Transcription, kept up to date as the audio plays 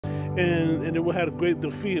and they had a great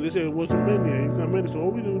defeat. They said it wasn't many. It's not many. So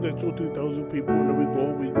all we do is like 2,000 3,000 people, and then we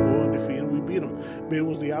go and defeat, and we beat them. But it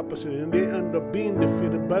was the opposite, and they ended up being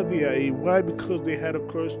defeated by the IA. Why? Because they had a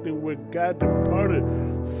curse thing where God departed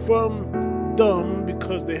from them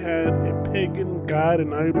because they had a pagan god,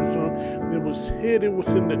 an idol song that was hidden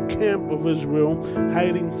within the camp of Israel,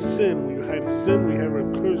 hiding sin. When you hide sin, we have a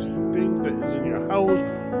curse thing that is in your house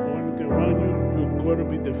or anything around you. You're going to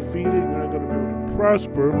be defeated. You're not going to be able to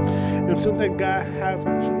prosper. And sometimes God have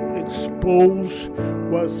to expose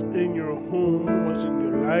what's in your home, what's in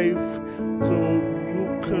your life, so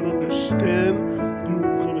you can understand. You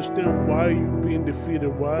can understand why you're being defeated,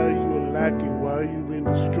 why you're lacking, why you're being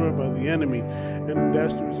destroyed by the enemy. And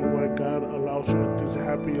that's the reason why God allows certain things to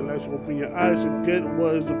happen in your life. So open your eyes and get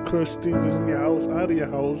what is the cursed things that's in your house out of your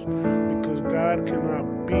house, because God you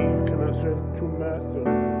cannot serve two masters.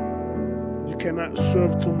 You cannot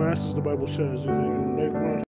serve two masters, the Bible says. You like one